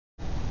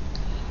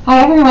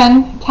Hi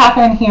everyone,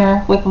 Catherine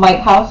here with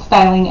Lighthouse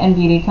Styling and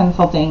Beauty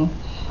Consulting.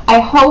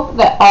 I hope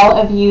that all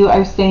of you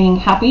are staying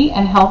happy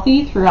and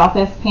healthy throughout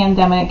this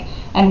pandemic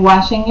and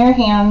washing your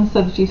hands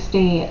so that you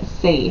stay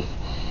safe.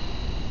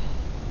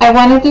 I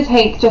wanted to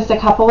take just a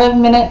couple of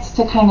minutes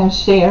to kind of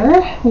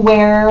share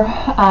where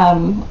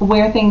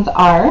things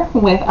are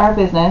with our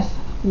business.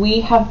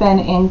 We have been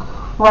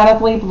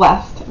incredibly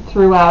blessed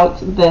throughout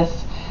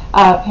this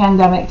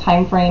pandemic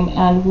time frame,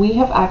 and we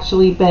have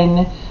actually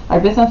been, our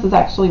business has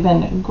actually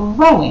been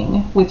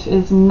growing, which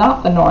is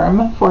not the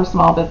norm for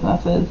small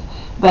businesses,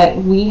 but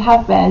we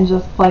have been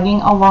just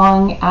plugging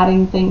along,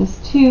 adding things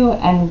to,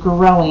 and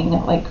growing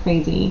like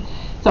crazy.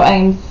 So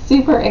I'm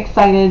super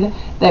excited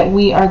that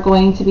we are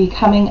going to be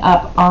coming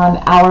up on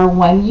our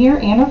 1-year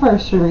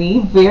anniversary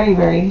very,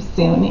 very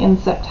soon in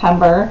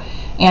September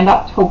and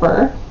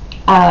October.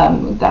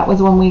 That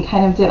was when we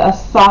kind of did a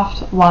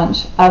soft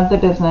launch of the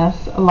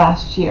business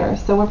last year.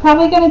 So we're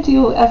probably going to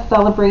do a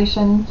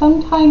celebration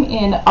sometime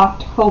in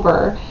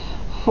October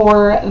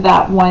for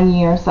that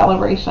 1-year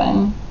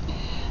celebration.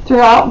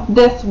 Throughout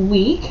this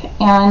week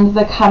and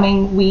the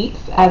coming weeks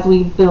as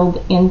we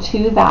build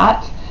into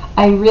that,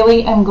 I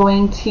really am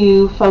going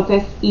to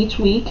focus each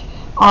week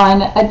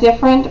on a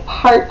different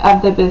part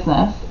of the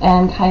business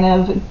and kind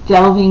of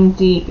delving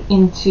deep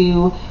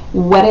into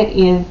what it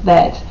is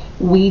that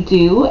we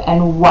do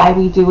and why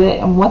we do it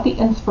and what the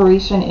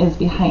inspiration is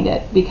behind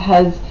it,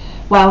 because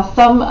while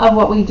some of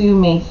what we do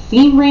may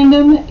seem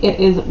random, it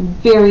is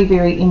very,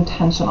 very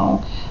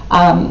intentional.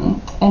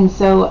 And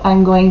so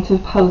I'm going to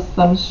post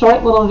some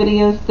short little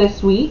videos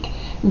this week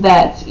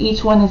that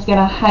each one is going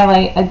to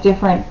highlight a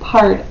different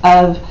part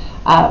of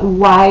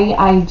why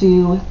I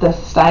do the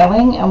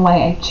styling and why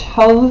I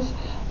chose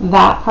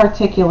that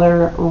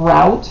particular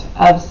route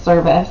of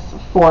service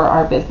for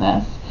our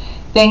business.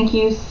 Thank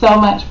you so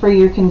much for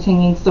your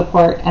continued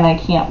support, and I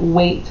can't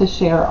wait to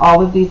share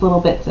all of these little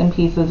bits and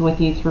pieces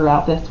with you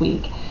throughout this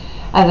week.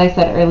 As I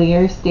said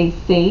earlier, stay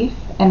safe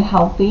and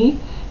healthy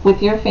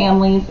with your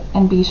families,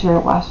 and be sure to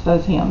wash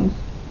those hands.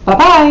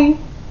 Bye-bye!